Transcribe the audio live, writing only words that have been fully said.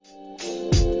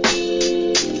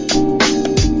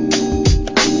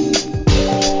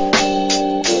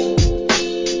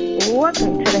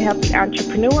Healthy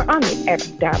Entrepreneur on the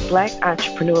Every.Black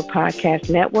Entrepreneur Podcast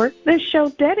Network, the show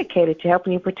dedicated to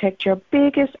helping you protect your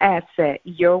biggest asset,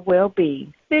 your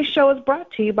well-being. This show is brought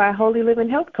to you by Holy Living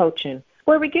Health Coaching,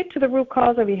 where we get to the root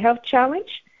cause of your health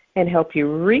challenge and help you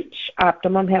reach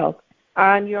optimum health.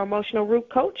 I'm your emotional root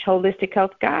coach, holistic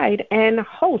health guide, and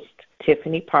host,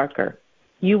 Tiffany Parker.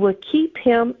 You will keep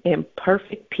him in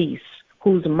perfect peace,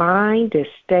 whose mind is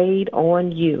stayed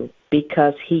on you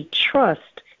because he trusts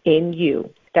in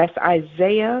you. That's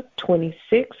Isaiah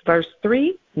 26, verse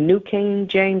 3, New King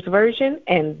James Version,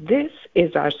 and this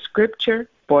is our scripture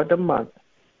for the month.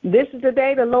 This is the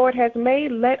day the Lord has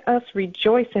made. Let us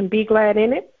rejoice and be glad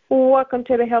in it. Welcome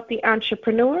to the Healthy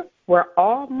Entrepreneur, where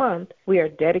all month we are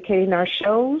dedicating our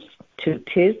shows to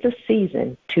 'Tis the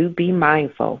Season to Be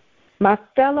Mindful. My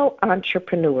fellow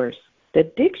entrepreneurs, the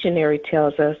dictionary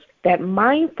tells us that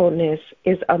mindfulness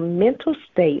is a mental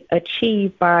state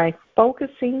achieved by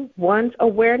focusing one's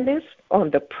awareness on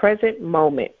the present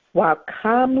moment while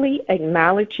calmly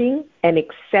acknowledging and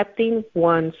accepting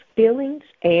one's feelings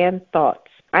and thoughts.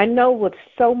 I know with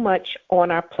so much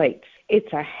on our plates,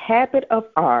 it's a habit of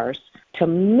ours to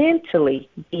mentally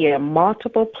be in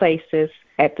multiple places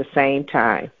at the same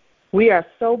time. We are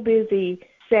so busy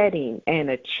setting and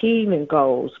achieving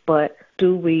goals, but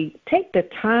do we take the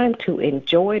time to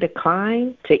enjoy the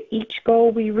climb to each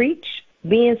goal we reach?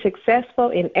 Being successful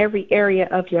in every area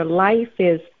of your life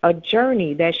is a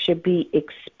journey that should be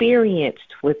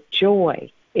experienced with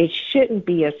joy. It shouldn't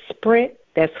be a sprint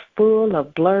that's full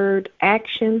of blurred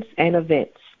actions and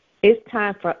events. It's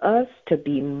time for us to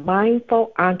be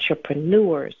mindful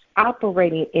entrepreneurs,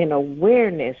 operating in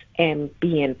awareness and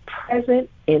being present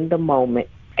in the moment.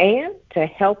 And to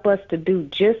help us to do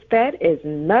just that is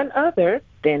none other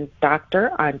than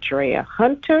Dr. Andrea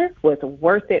Hunter with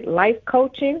Worth It Life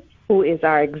Coaching, who is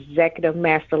our executive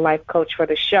master life coach for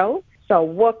the show. So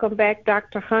welcome back,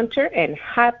 Dr. Hunter, and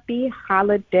happy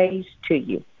holidays to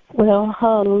you. Well,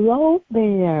 hello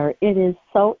there. It is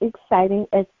so exciting,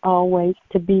 as always,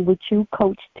 to be with you,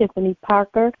 Coach Tiffany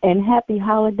Parker, and happy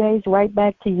holidays right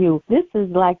back to you. This is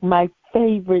like my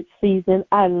favorite season.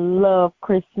 I love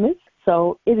Christmas,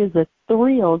 so it is a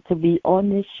thrill to be on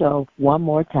this show one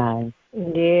more time.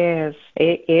 Yes,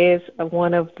 it is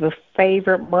one of the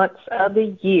favorite months of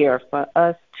the year for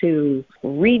us to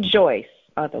rejoice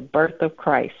of the birth of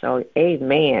Christ. So,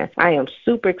 amen. I am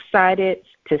super excited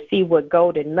to see what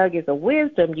golden nuggets of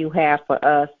wisdom you have for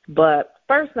us. But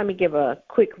first, let me give a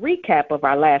quick recap of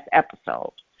our last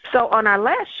episode. So on our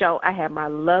last show, I had my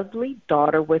lovely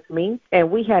daughter with me, and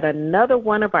we had another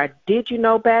one of our Did You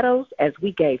Know battles as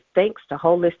we gave thanks to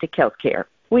holistic healthcare.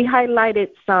 We highlighted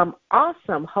some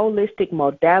awesome holistic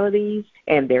modalities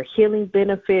and their healing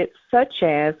benefits, such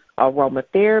as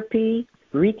aromatherapy,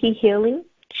 Reiki healing,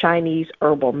 Chinese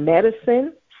herbal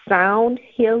medicine, sound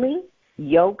healing,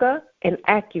 yoga, and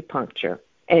acupuncture.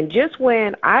 And just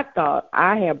when I thought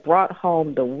I had brought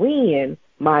home the win,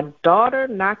 my daughter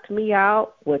knocked me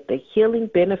out with the healing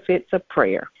benefits of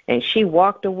prayer. And she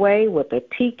walked away with a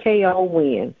TKO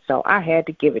win, so I had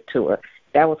to give it to her.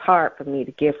 That was hard for me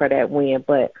to give her that win,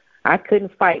 but I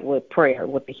couldn't fight with prayer,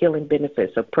 with the healing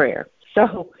benefits of prayer.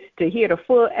 So to hear the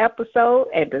full episode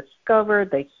and discover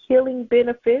the healing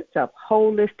benefits of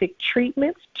holistic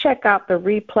treatments, check out the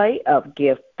replay of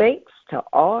Give Thanks to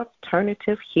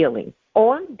Alternative Healing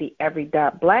on the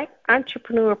Every.Black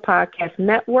Entrepreneur Podcast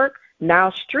Network, now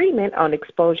streaming on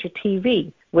Exposure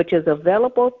TV, which is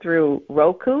available through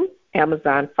Roku,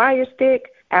 Amazon Fire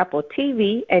Stick, Apple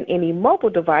TV, and any mobile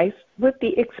device with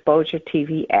the Exposure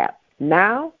TV app.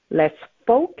 Now, let's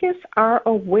focus our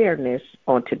awareness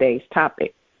on today's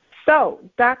topic. So,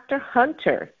 Dr.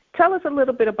 Hunter, tell us a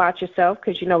little bit about yourself,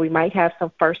 because, we might have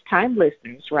some first-time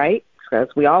listeners, right?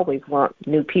 Because we always want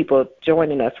new people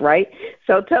joining us, right?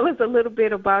 So tell us a little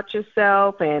bit about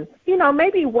yourself and,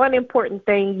 maybe one important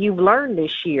thing you've learned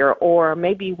this year, or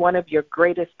maybe one of your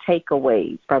greatest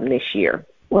takeaways from this year.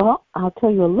 Well, I'll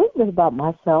tell you a little bit about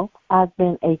myself. I've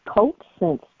been a coach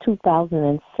since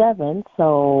 2007,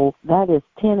 so that is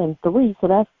 10 and 3, so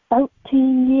that's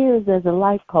 13 years as a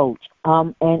life coach.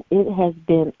 And it has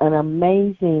been an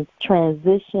amazing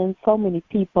transition, so many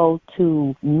people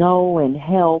to know and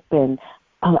help and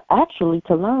actually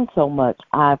to learn so much.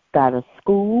 I've got a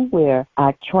school where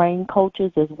I train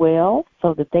coaches as well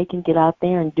so that they can get out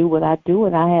there and do what I do,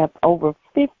 and I have over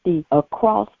 50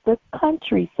 across the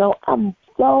country, so I'm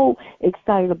so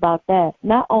excited about that,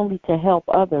 not only to help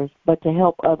others, but to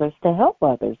help others to help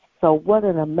others. So what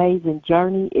an amazing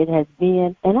journey it has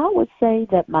been. And I would say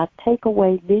that my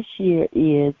takeaway this year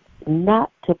is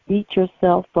not to beat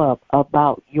yourself up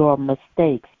about your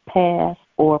mistakes, past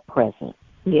or present.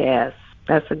 Yes,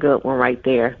 That's a good one right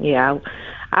there. Yeah,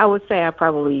 I would say I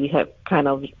probably have kind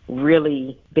of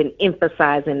really been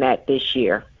emphasizing that this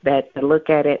year, that to look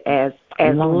at it as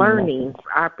learning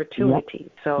opportunities.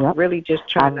 Yep. So really just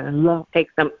trying to take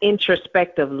some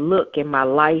introspective look in my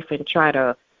life and try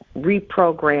to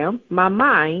reprogram my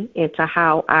mind into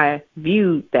how I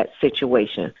viewed that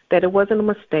situation, that it wasn't a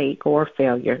mistake or a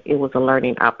failure. It was a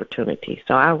learning opportunity.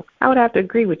 So I would have to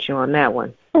agree with you on that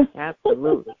one.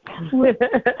 Absolutely.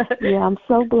 Yeah, I'm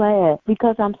so glad,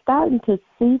 because I'm starting to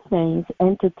see things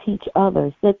and to teach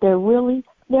others that they're only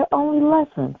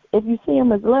lessons. If you see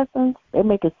them as lessons, they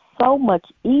make it so much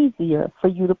easier for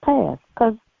you to pass,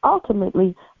 because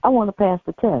ultimately I want to pass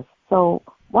the test. So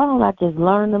why don't I just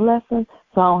learn the lesson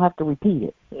so I don't have to repeat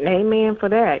it? Amen for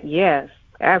that. Yes,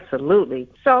 absolutely.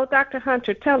 So, Dr.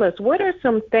 Hunter, tell us, what are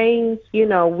some things,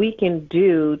 we can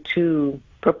do to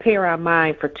prepare our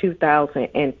mind for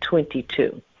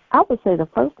 2022? I would say the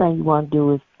first thing you want to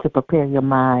do is to prepare your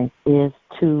mind is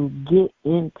to get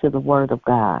into the Word of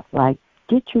God. Like,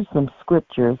 get you some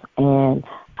scriptures, and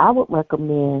I would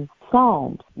recommend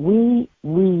Psalms. We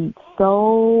read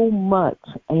so much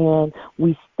and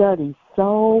we study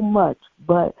so much,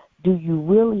 but do you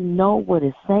really know what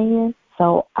it's saying?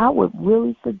 So I would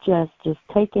really suggest just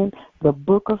taking the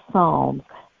book of Psalms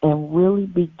and really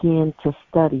begin to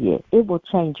study it. It will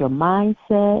change your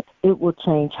mindset. It will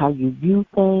change how you view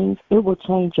things. It will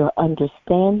change your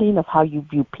understanding of how you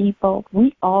view people.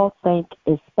 We all think,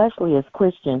 especially as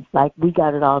Christians, like we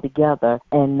got it all together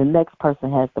and the next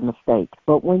person has the mistake.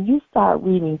 But when you start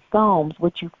reading Psalms,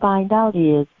 what you find out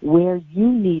is where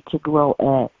you need to grow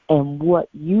at and what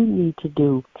you need to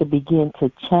do to begin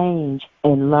to change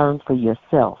and learn for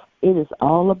yourself. It is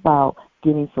all about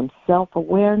getting some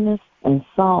self-awareness, and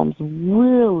Psalms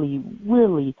really,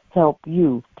 really help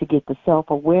you to get the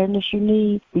self-awareness you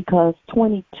need, because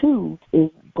 22 is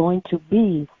going to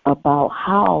be about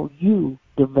how you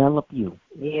develop you.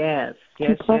 Yes.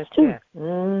 2 plus 2. Yes.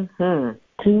 Mm-hmm.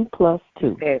 2 plus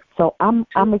 2. Yes. So I'm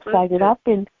excited. I've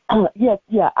been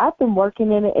I've been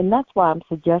working in it, and that's why I'm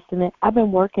suggesting it. I've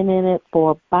been working in it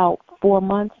for about 4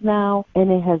 months now, and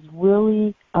it has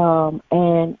really,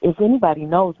 and if anybody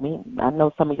knows me, I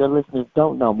know some of your listeners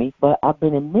don't know me, but I've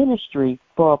been in ministry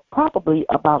for probably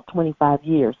about 25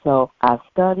 years. So I've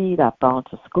studied, I've gone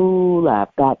to school,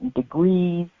 I've gotten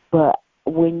degrees, but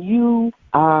when you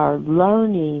are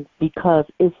learning because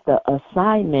it's the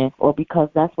assignment or because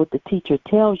that's what the teacher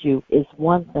tells you, is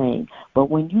one thing. But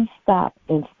when you stop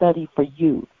and study for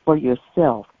you, for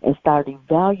yourself, and start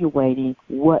evaluating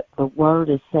what the Word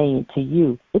is saying to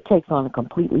you, it takes on a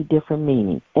completely different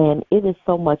meaning. And it is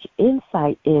so much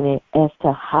insight in it as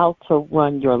to how to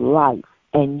run your life.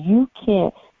 And you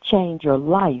can't change your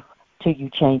life till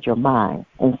you change your mind.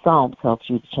 And Psalms helps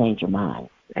you to change your mind.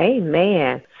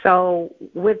 Amen. So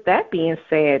with that being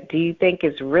said, do you think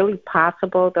it's really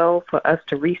possible, though, for us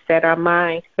to reset our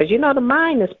mind? Because, the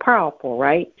mind is powerful,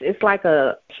 right? It's like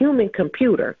a human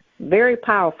computer, very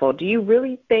powerful. Do you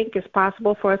really think it's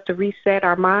possible for us to reset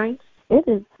our minds? It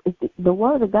is. The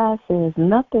Word of God says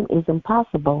nothing is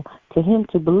impossible to him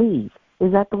to believe.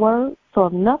 Is that the word? So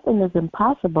if nothing is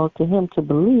impossible to him to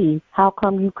believe, how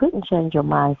come you couldn't change your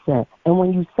mindset? And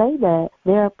when you say that,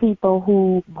 there are people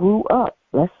who grew up,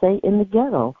 let's say in the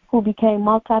ghetto, who became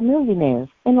multimillionaires.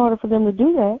 In order for them to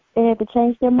do that, they had to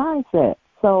change their mindset.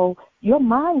 So your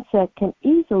mindset can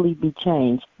easily be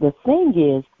changed. The thing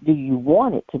is, do you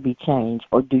want it to be changed,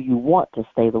 or do you want to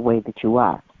stay the way that you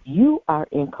are? You are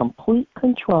in complete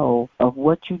control of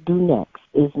what you do next.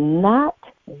 It's not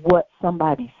what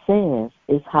somebody says,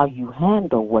 is how you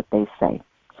handle what they say.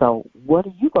 So what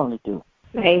are you going to do?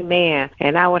 Amen.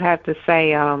 And I would have to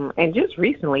say, and just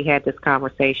recently had this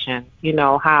conversation,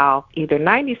 how either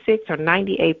 96 or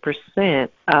 98%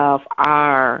 of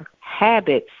our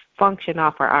habits function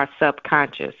off of our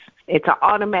subconscious. It's an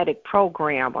automatic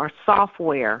program or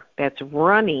software that's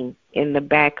running in the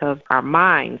back of our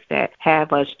minds that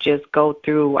have us just go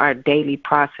through our daily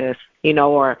process,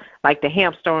 or like the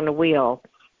hamster on the wheel.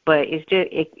 But it's just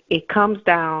it comes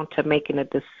down to making a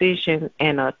decision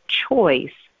and a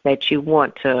choice that you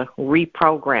want to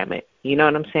reprogram it. You know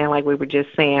what I'm saying? Like we were just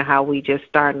saying, how we just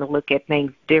starting to look at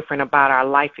things different about our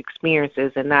life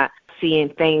experiences and not seeing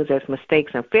things as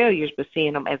mistakes and failures, but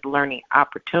seeing them as learning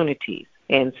opportunities.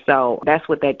 And so that's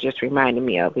what that just reminded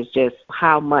me of, is just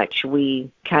how much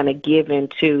we kind of give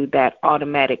into that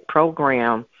automatic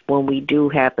program when we do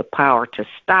have the power to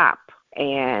stop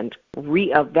and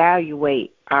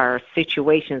reevaluate our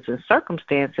situations and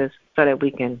circumstances so that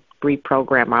we can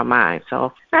reprogram our mind.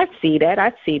 So I see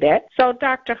that. So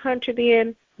Dr. Hunter,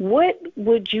 then, what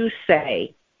would you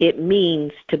say it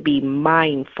means to be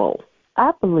mindful?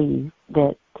 I believe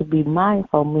that to be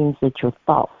mindful means that you're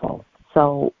thoughtful.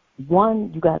 So,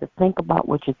 one, you got to think about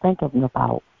what you're thinking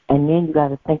about, and then you got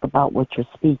to think about what you're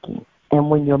speaking. And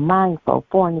when you're mindful,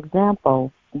 for an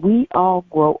example, we all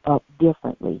grow up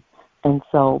differently. And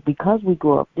so because we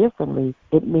grow up differently,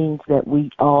 it means that we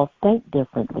all think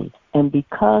differently. And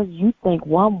because you think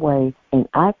one way and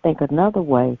I think another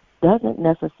way doesn't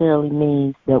necessarily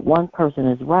mean that one person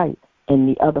is right and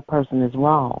the other person is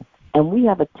wrong. And we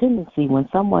have a tendency when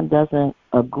someone doesn't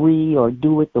agree or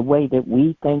do it the way that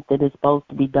we think that it's supposed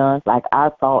to be done, like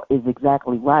our thought is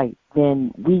exactly right,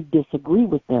 then we disagree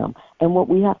with them. And what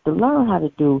we have to learn how to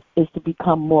do is to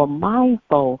become more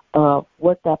mindful of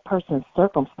what that person's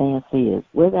circumstance is,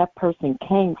 where that person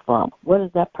came from, what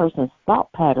is that person's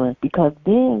thought pattern, because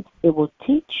then it will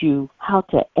teach you how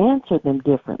to answer them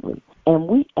differently. And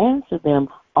we answer them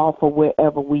off of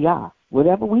wherever we are.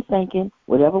 Whatever we thinking,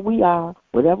 whatever we are,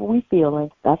 whatever we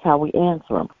feeling, that's how we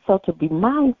answer them. So to be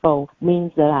mindful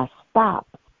means that I stop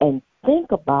and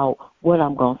think about what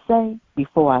I'm going to say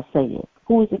before I say it.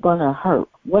 Who is it going to hurt?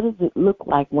 What does it look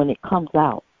like when it comes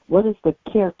out? What is the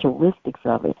characteristics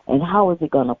of it? And how is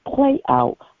it going to play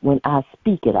out when I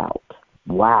speak it out?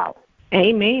 Wow.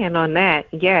 Amen on that,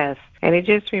 yes. And it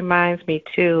just reminds me,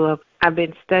 too, of I've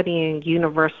been studying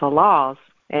universal laws.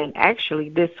 And actually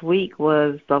this week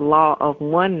was the law of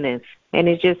oneness. And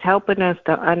it's just helping us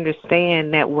to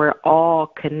understand that we're all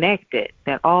connected,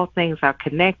 that all things are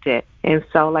connected. And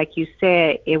so, like you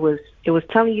said, it was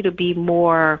telling you to be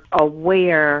more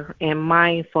aware and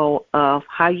mindful of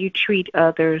how you treat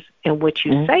others and what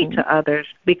you say to others,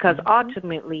 because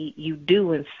ultimately you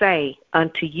do and say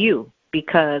unto you,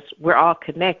 because we're all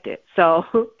connected.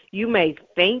 So you may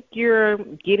think you're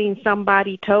getting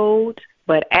somebody told,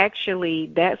 but actually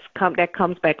that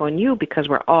comes back on you, because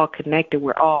we're all connected.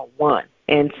 We're all one.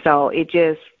 And so it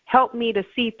just helped me to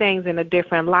see things in a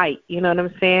different light, you know what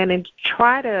I'm saying, and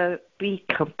try to be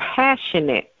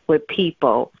compassionate with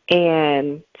people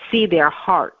and see their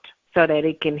heart so that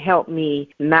it can help me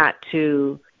not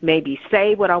to maybe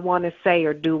say what I want to say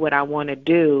or do what I want to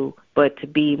do, but to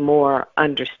be more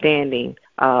understanding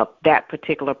of that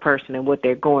particular person and what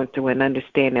they're going through, and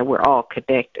understand that we're all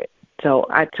connected. So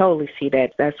I totally see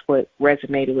that. That's what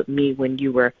resonated with me when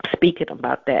you were speaking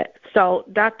about that. So,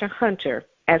 Dr. Hunter,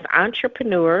 as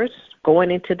entrepreneurs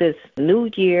going into this new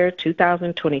year,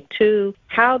 2022,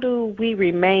 how do we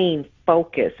remain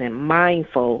focused and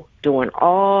mindful during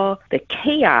all the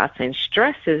chaos and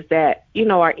stresses that,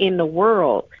 are in the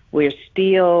world? We're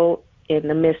still in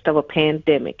the midst of a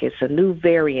pandemic. It's a new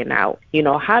variant out.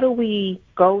 How do we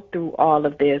go through all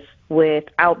of this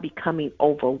without becoming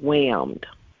overwhelmed?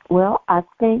 Well, I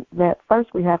think that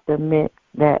first we have to admit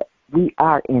that we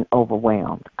are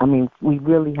overwhelmed. I mean, we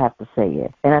really have to say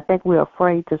it. And I think we're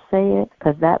afraid to say it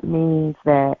because that means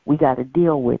that we got to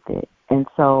deal with it. And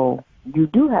so you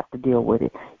do have to deal with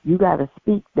it. You got to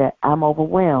speak that I'm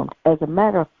overwhelmed. As a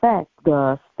matter of fact,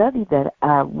 the study that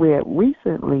I read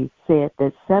recently said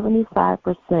that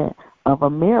 75% of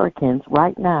Americans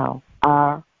right now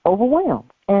are overwhelmed.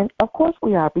 And, of course,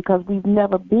 we are, because we've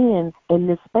never been in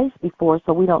this space before,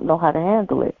 so we don't know how to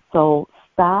handle it. So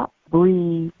stop,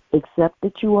 breathe, accept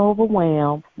that you're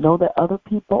overwhelmed, know that other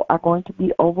people are going to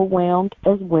be overwhelmed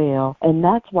as well, and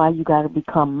that's why you got to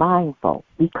become mindful,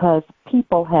 because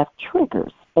people have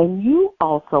triggers, and you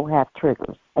also have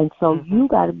triggers. And so you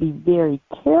got to be very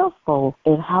careful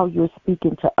in how you're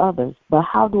speaking to others. But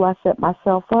how do I set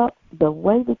myself up? The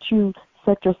way that you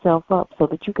set yourself up so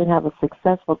that you can have a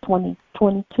successful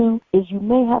 2022 is you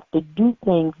may have to do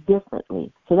things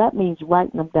differently. So that means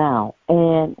writing them down.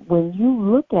 And when you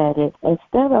look at it,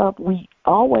 instead of, we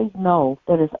always know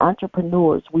that as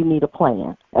entrepreneurs we need a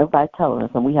plan. Everybody telling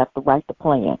us, and we have to write the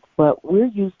plan. But we're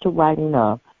used to writing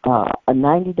a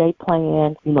 90-day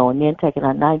plan, and then taking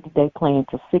our 90-day plan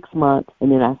to 6 months,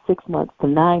 and then our 6 months to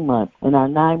 9 months, and our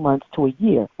 9 months to a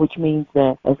year, which means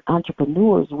that as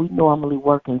entrepreneurs, we normally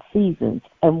work in seasons.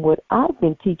 And what I've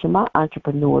been teaching my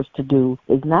entrepreneurs to do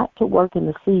is not to work in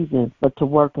the season, but to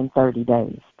work in 30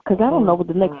 days. Because I don't know what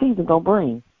the next season going to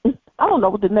bring. I don't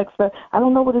know what I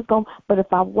don't know what it's going to, but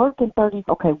if I work in 30,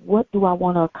 okay, what do I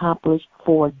want to accomplish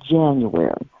for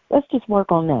January? Let's just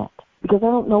work on that. Because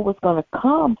I don't know what's going to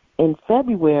come in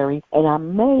February, and I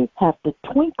may have to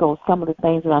twinkle some of the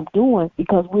things that I'm doing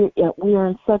because we're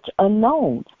in such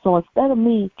unknown. So instead of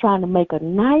me trying to make a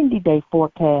 90-day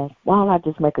forecast, why don't I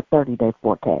just make a 30-day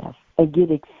forecast and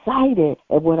get excited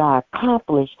at what I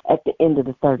accomplished at the end of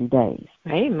the 30 days?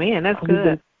 Amen. That's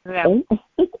good. Yeah.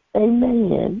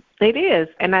 Amen. It is,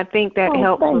 and I think that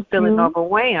helps with feeling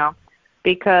overwhelmed.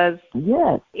 Because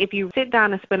Yes. if you sit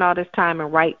down and spend all this time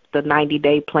and write the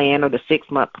 90-day plan or the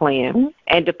 6-month plan,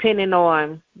 and depending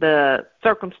on the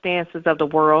circumstances of the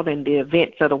world and the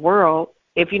events of the world,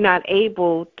 if you're not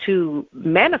able to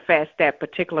manifest that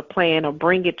particular plan or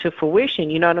bring it to fruition,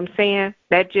 you know what I'm saying?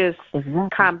 That just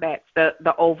combats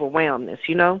the overwhelmness,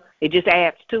 you know? It just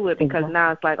adds to it because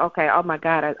now it's like, okay, oh, my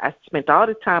God, I spent all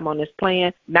this time on this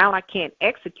plan. Now I can't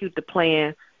execute the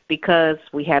plan because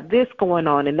we have this going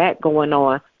on and that going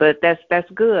on. But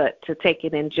that's good to take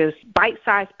it in just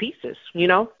bite-sized pieces, you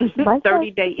know,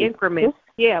 30-day increments.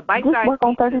 Yeah, bite-sized Just work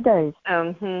on 30 days.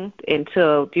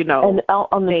 Until, you know. And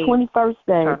on the 21st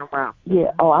day. Turn around.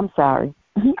 Yeah, oh, I'm sorry.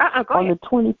 Go on ahead. the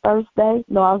 21st day,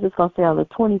 no, I was just going to say on the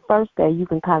 21st day, you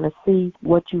can kind of see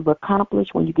what you've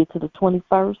accomplished when you get to the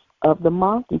 21st of the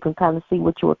month. You can kind of see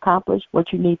what you accomplished,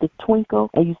 what you need to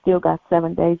twinkle, and you still got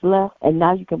 7 days left. And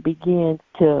now you can begin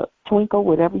to twinkle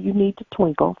whatever you need to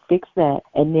twinkle, fix that,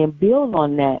 and then build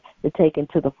on that to take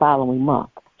into the following month.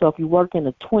 So if you work in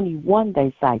a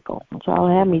 21-day cycle, which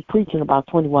y'all have me preaching about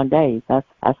 21 days, that's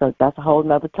a whole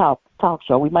nother talk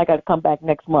show. We might got to come back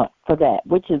next month for that,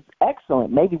 which is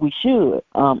excellent. Maybe we should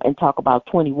and talk about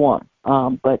 21.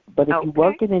 But if you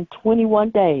work it in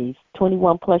 21 days,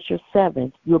 21 plus your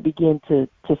 7, you'll begin to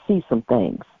see some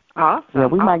things. Awesome. Yeah,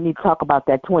 we might need to talk about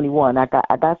that 21. I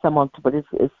got some on, but it's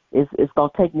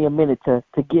gonna take me a minute to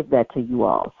give that to you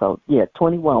all. So yeah,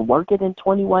 21. Work it in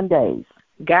 21 days.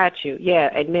 Got you. Yeah,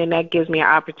 and then that gives me an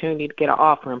opportunity to get an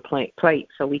offering plate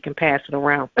so we can pass it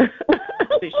around.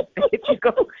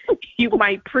 You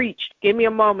might preach. Give me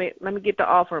a moment. Let me get the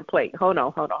offering plate. Hold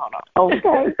on.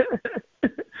 Okay.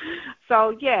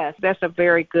 So, yes, that's a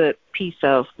very good piece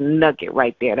of nugget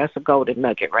right there. That's a golden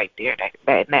nugget right there.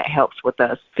 That helps with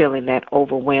us feeling that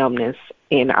overwhelmness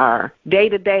in our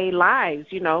day-to-day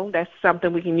lives. You know, that's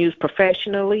something we can use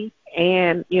professionally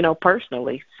and, you know,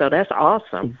 personally. So that's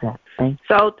awesome. Exactly.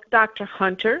 So, Dr.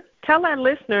 Hunter, tell our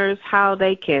listeners how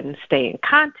they can stay in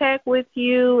contact with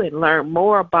you and learn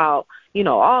more about, you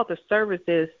know, all the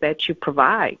services that you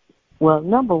provide. Well,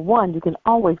 number one, you can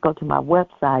always go to my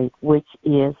website, which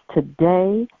is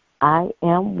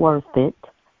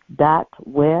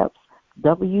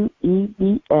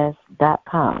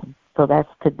todayIamworthit.webs.com. So that's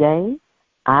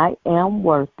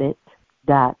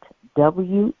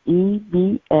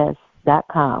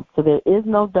todayIamworthit.webs.com. So there is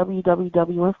no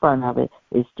www in front of it.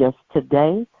 It's just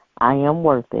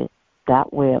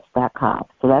todayIamworthit.webs.com.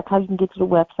 So that's how you can get to the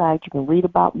website. You can read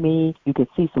about me. You can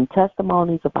see some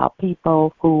testimonies about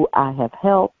people who I have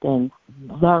helped and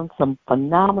learn some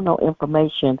phenomenal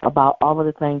information about all of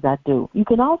the things I do. You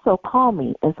can also call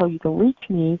me, and so you can reach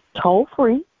me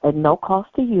toll-free at no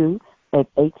cost to you at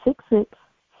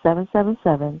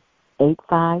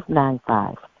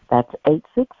 866-777-8595. That's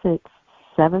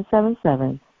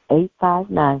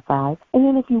 866-777-8595. And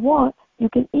then if you want, you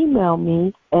can email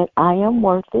me at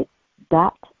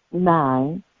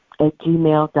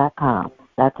iamworthit.9@gmail.com.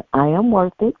 That's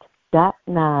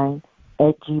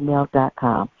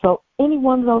iamworthit.9@gmail.com. So any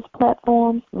one of those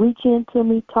platforms, reach into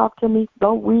me, talk to me,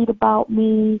 go read about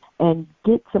me, and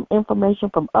get some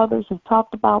information from others who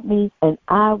talked about me. And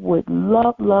I would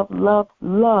love, love, love,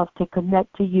 love to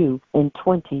connect to you in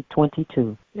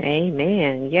 2022.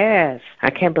 Amen. Yes. I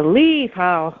can't believe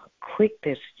how quick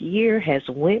this year has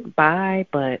went by,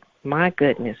 but my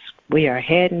goodness, we are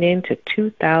heading into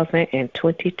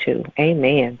 2022.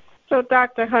 Amen. So,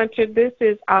 Dr. Hunter, this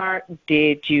is our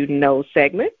Did You Know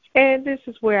segment, and this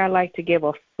is where I like to give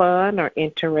a fun or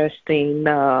interesting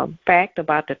fact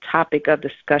about the topic of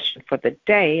discussion for the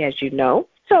day, as you know.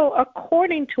 So,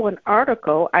 according to an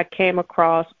article I came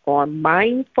across on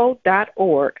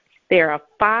mindful.org, there are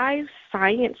 5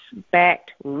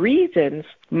 science-backed reasons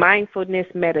mindfulness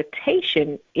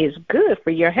meditation is good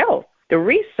for your health. The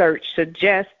research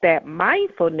suggests that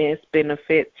mindfulness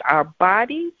benefits our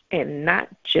bodies and not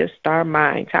just our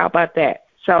minds. How about that?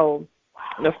 So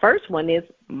the first one is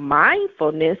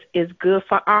mindfulness is good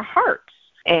for our hearts.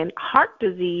 And heart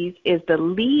disease is the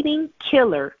leading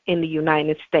killer in the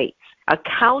United States,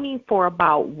 accounting for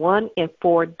about 1 in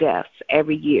 4 deaths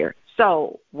every year.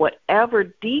 So whatever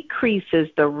decreases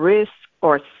the risk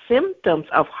or symptoms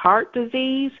of heart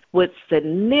disease would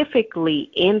significantly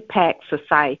impact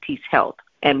society's health,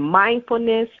 and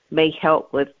mindfulness may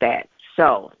help with that.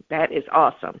 So that is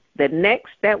awesome. The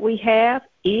next that we have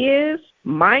is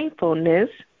mindfulness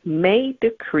may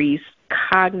decrease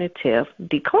cognitive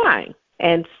decline.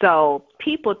 And so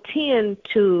people tend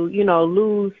to,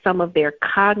 lose some of their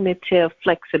cognitive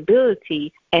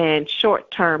flexibility and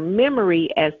short-term memory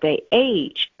as they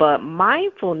age. But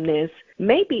mindfulness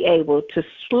may be able to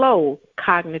slow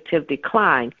cognitive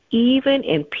decline, even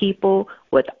in people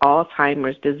with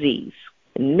Alzheimer's disease.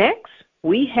 Next,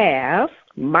 we have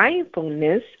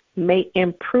mindfulness may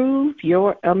improve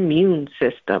your immune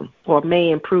system, or may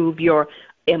improve your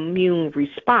immune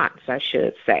response, I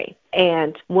should say.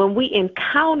 And when we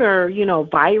encounter,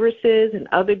 viruses and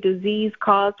other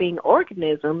disease-causing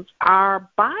organisms, our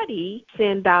body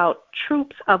sends out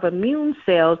troops of immune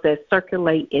cells that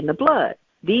circulate in the blood.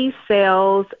 These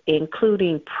cells,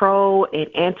 including pro-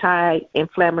 and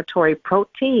anti-inflammatory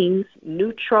proteins,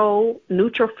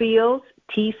 neutrophils,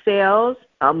 T cells,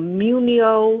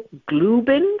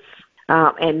 immunoglobulins,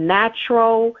 and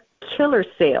natural killer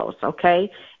cells,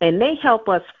 okay? And they help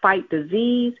us fight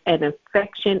disease and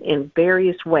infection in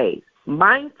various ways.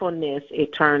 Mindfulness,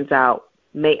 it turns out,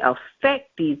 may affect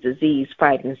these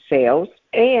disease-fighting cells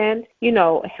and,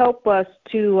 help us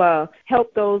to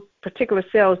help those particular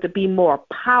cells to be more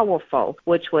powerful,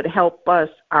 which would help us,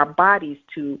 our bodies,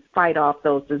 to fight off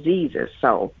those diseases.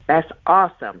 So that's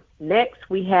awesome. Next,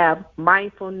 we have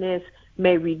mindfulness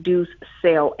may reduce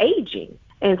cell aging.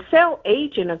 And cell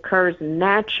aging occurs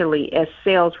naturally as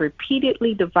cells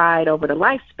repeatedly divide over the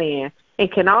lifespan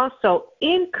and can also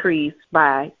increase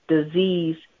by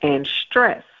disease and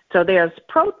stress. So there's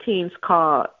proteins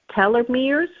called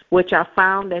telomeres, which are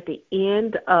found at the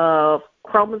end of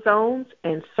chromosomes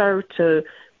and serve to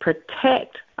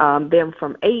protect them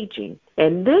from aging.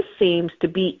 And this seems to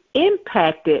be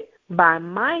impacted by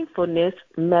mindfulness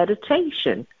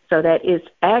meditation, so that it's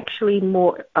actually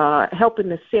more helping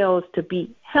the cells to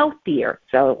be healthier.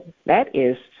 So that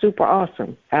is super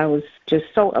awesome. I was just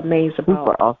so amazed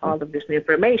about all of this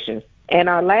information. And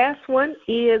our last one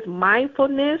is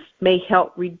mindfulness may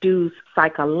help reduce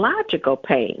psychological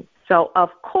pain. So, of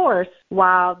course,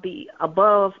 while the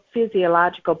above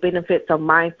physiological benefits of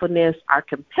mindfulness are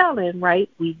compelling, right,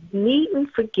 we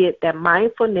needn't forget that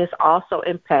mindfulness also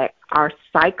impacts our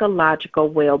psychological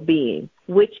well-being,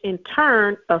 which in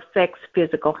turn affects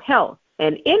physical health.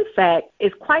 And in fact,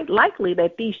 it's quite likely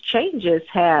that these changes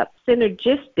have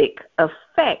synergistic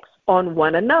effects on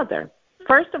one another.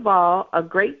 First of all, a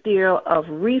great deal of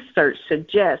research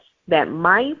suggests that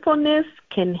mindfulness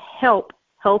can help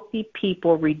healthy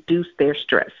people reduce their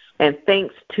stress. And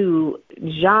thanks to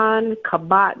Jon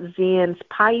Kabat-Zinn's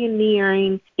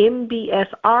pioneering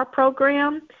MBSR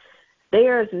program,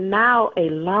 there is now a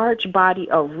large body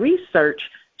of research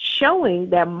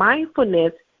showing that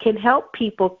mindfulness can help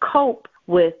people cope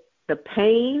with the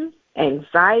pain,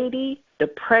 anxiety,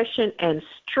 depression, and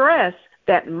stress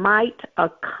that might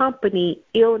accompany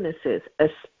illnesses,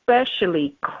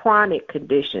 especially chronic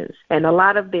conditions. And a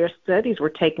lot of their studies were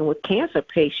taken with cancer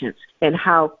patients and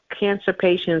how cancer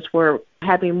patients were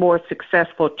having more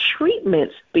successful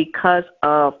treatments because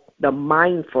of the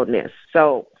mindfulness.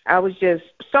 So I was just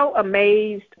so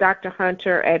amazed, Dr.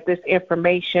 Hunter, at this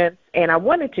information, and I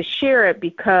wanted to share it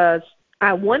because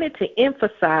I wanted to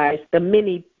emphasize the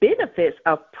many benefits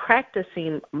of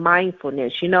practicing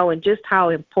mindfulness, and just how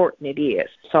important it is.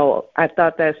 So I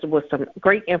thought that was some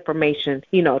great information,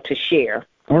 to share.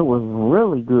 It was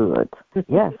really good.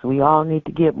 Yes, we all need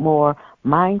to get more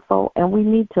mindful, and we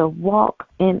need to walk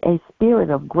in a spirit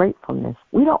of gratefulness.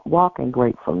 We don't walk in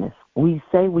gratefulness. We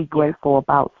say we're grateful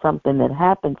about something that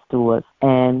happens to us,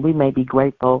 and we may be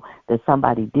grateful that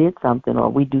somebody did something or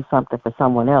we do something for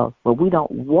someone else, but we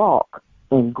don't walk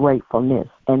in gratefulness.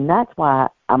 And that's why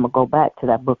I'm going to go back to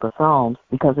that book of Psalms,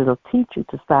 because it'll teach you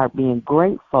to start being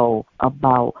grateful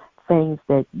about things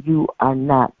that you are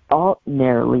not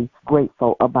ordinarily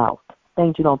grateful about,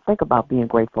 things you don't think about being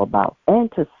grateful about,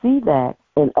 and to see that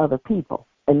in other people.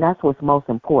 And that's what's most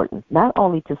important, not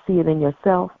only to see it in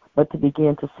yourself, but to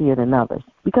begin to see it in others,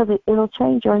 because it'll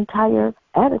change your entire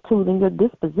attitude and your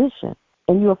disposition.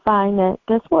 And you'll find that,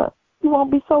 guess what? You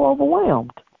won't be so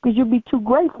overwhelmed because you'll be too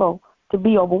grateful to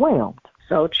be overwhelmed.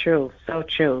 So true, so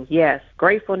true. Yes,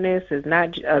 gratefulness is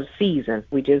not a season.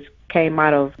 We just came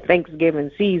out of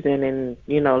Thanksgiving season and,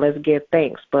 let's give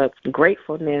thanks. But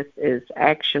gratefulness is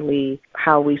actually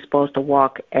how we're supposed to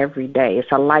walk every day.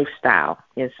 It's a lifestyle.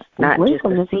 It's not just a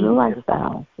season. Gratefulness is a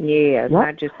lifestyle. Yeah, it's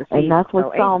not just a season. And that's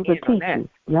what Psalms will teach you.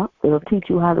 Yep, it'll teach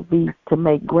you how to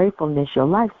make gratefulness your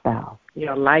lifestyle.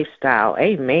 Your lifestyle.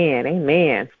 Amen.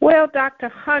 Amen. Well, Dr.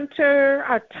 Hunter,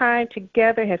 our time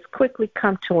together has quickly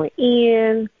come to an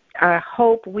end. I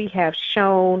hope we have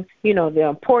shown, the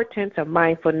importance of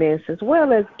mindfulness, as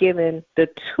well as given the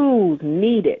tools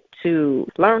needed to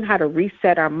learn how to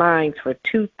reset our minds for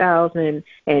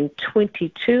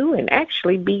 2022 and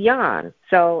actually beyond.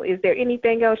 So is there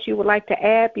anything else you would like to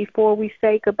add before we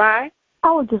say goodbye?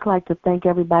 I would just like to thank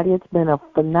everybody. It's been a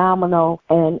phenomenal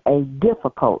and a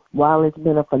difficult. While it's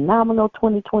been a phenomenal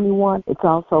 2021, it's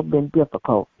also been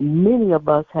difficult. Many of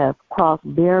us have crossed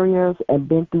barriers and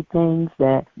been through things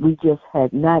that we just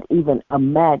had not even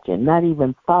imagined, not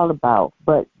even thought about.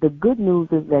 But the good news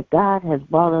is that God has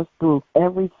brought us through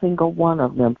every single one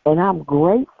of them. And I'm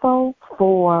grateful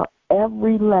for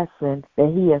every lesson that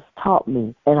he has taught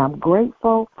me, and I'm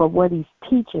grateful for what he's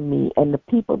teaching me and the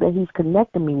people that he's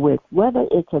connecting me with, whether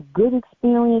it's a good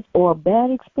experience or a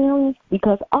bad experience,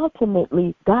 because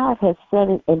ultimately God has set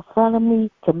it in front of me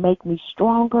to make me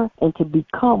stronger and to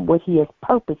become what he has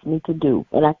purposed me to do.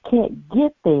 And I can't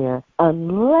get there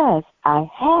unless I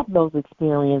have those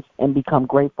experiences and become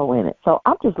grateful in it. So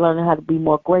I'm just learning how to be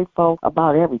more grateful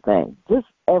about everything, just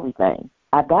everything.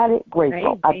 I got it,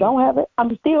 grateful. I don't have it,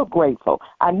 I'm still grateful.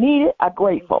 I need it, I'm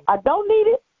grateful. I don't need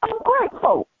it, I'm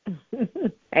grateful.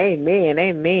 Amen,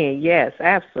 amen. Yes,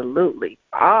 absolutely.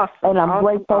 Awesome. And I'm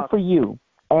grateful for you.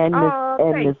 And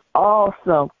this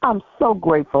awesome, I'm so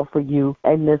grateful for you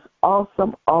and this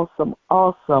awesome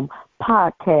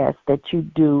podcast that you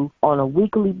do on a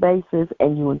weekly basis,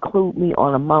 and you include me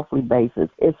on a monthly basis.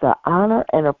 It's an honor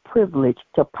and a privilege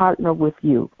to partner with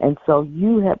you. And so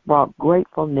you have brought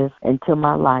gratefulness into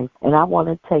my life. And I want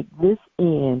to take this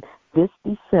in this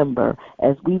December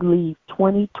as we leave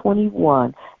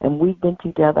 2021, and we've been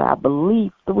together, I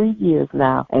believe, 3 years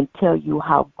now, and tell you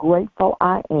how grateful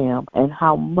I am and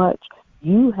how much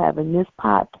you having this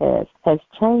podcast has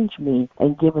changed me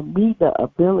and given me the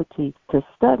ability to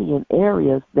study in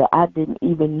areas that I didn't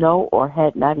even know or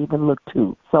had not even looked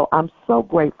to. So I'm so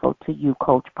grateful to you,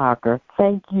 Coach Parker.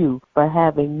 Thank you for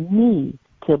having me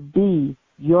to be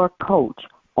your coach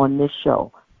on this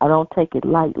show. I don't take it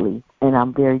lightly, and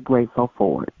I'm very grateful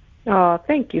for it. Oh,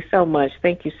 thank you so much.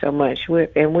 Thank you so much.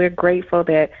 We're grateful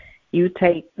that you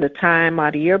take the time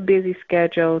out of your busy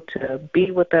schedule to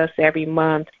be with us every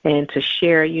month and to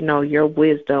share, your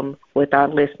wisdom with our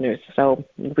listeners. So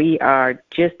we are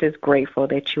just as grateful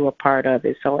that you are part of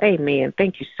it. So, amen.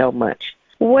 Thank you so much.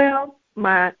 Well,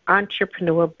 my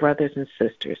entrepreneur brothers and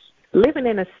sisters, living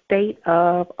in a state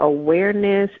of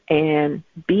awareness and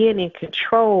being in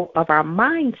control of our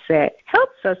mindset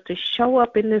helps us to show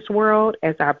up in this world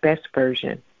as our best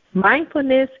version.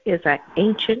 Mindfulness is an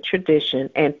ancient tradition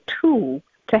and tool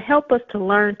to help us to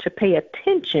learn to pay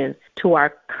attention to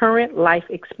our current life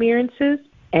experiences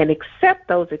and accept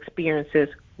those experiences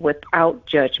without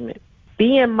judgment.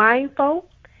 Being mindful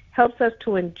helps us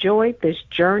to enjoy this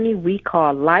journey we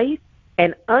call life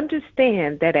and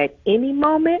understand that at any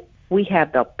moment we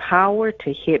have the power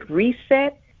to hit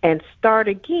reset and start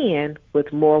again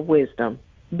with more wisdom.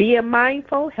 Being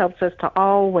mindful helps us to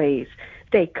always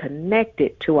stay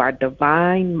connected to our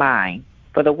divine mind.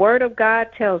 For the Word of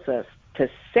God tells us to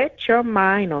set your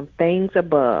mind on things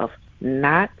above,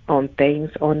 not on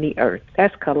things on the earth.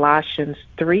 That's Colossians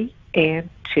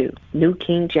 3:2, New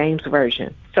King James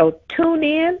Version. So tune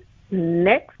in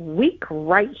next week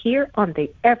right here on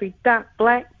the Every Dot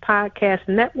Black Podcast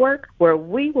Network, where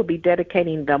we will be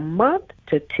dedicating the month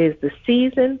to 'Tis the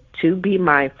Season to Be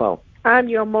Mindful. I'm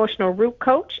your emotional root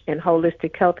coach and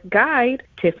holistic health guide,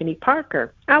 Tiffany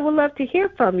Parker. I would love to hear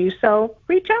from you, so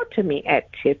reach out to me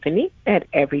at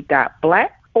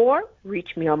Tiffany@every.black or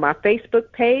reach me on my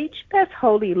Facebook page. That's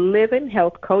Holy Living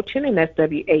Health Coaching, and that's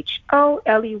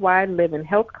WHOLEY Living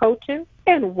Health Coaching.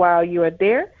 And while you are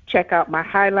there, check out my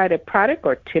highlighted product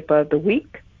or tip of the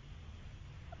week,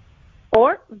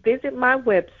 or visit my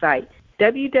website,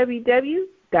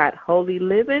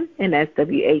 www.holyliving, and that's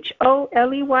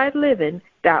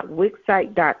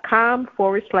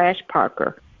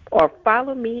WHOLEYLiving.wixsite.com/Parker, or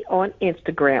follow me on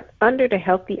Instagram under the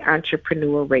Healthy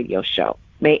Entrepreneur Radio Show.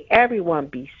 May everyone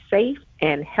be safe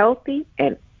and healthy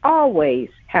and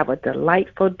always have a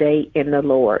delightful day in the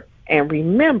Lord. And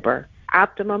remember,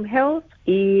 optimum health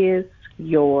is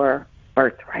your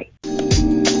birthright.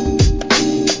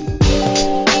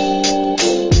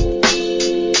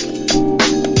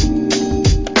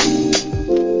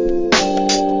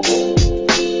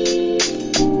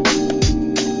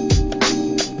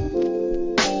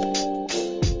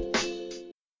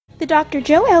 The Dr.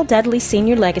 Joe L. Dudley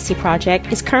Senior Legacy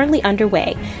Project is currently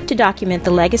underway to document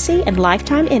the legacy and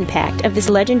lifetime impact of this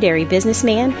legendary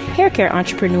businessman, hair care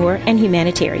entrepreneur, and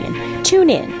humanitarian. Tune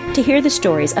in to hear the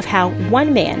stories of how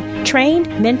one man trained,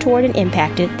 mentored, and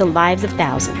impacted the lives of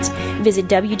thousands. Visit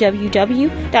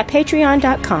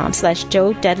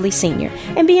www.patreon.com/Joe Dudley Sr.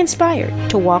 and be inspired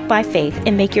to walk by faith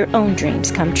and make your own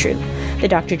dreams come true. The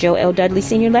Dr. Joe L. Dudley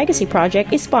Senior Legacy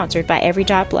Project is sponsored by Every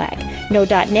Dot Black, No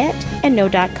 .net, and No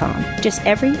 .com. Just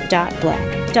Every Dot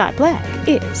Black. Dot Black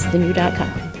is the new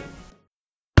 .com.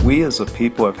 We as a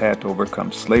people have had to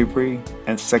overcome slavery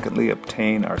and secondly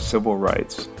obtain our civil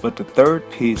rights. But the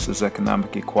third piece is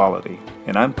economic equality.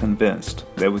 And I'm convinced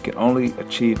that we can only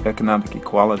achieve economic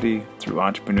equality through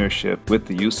entrepreneurship with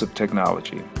the use of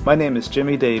technology. My name is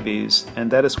Jimmy Davies,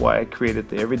 and that is why I created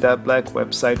the Every.Black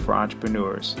website for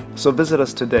entrepreneurs. So visit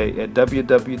us today at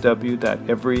www.every.black,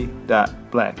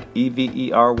 every.black.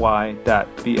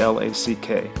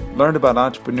 Learn about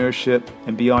entrepreneurship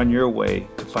and be on your way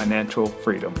to financial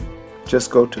freedom.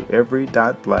 Just go to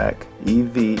every.black,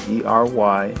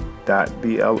 every.black.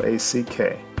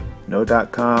 No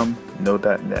 .com, no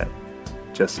 .net.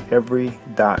 Just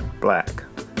every.black.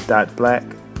 .black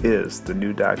is the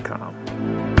new .com.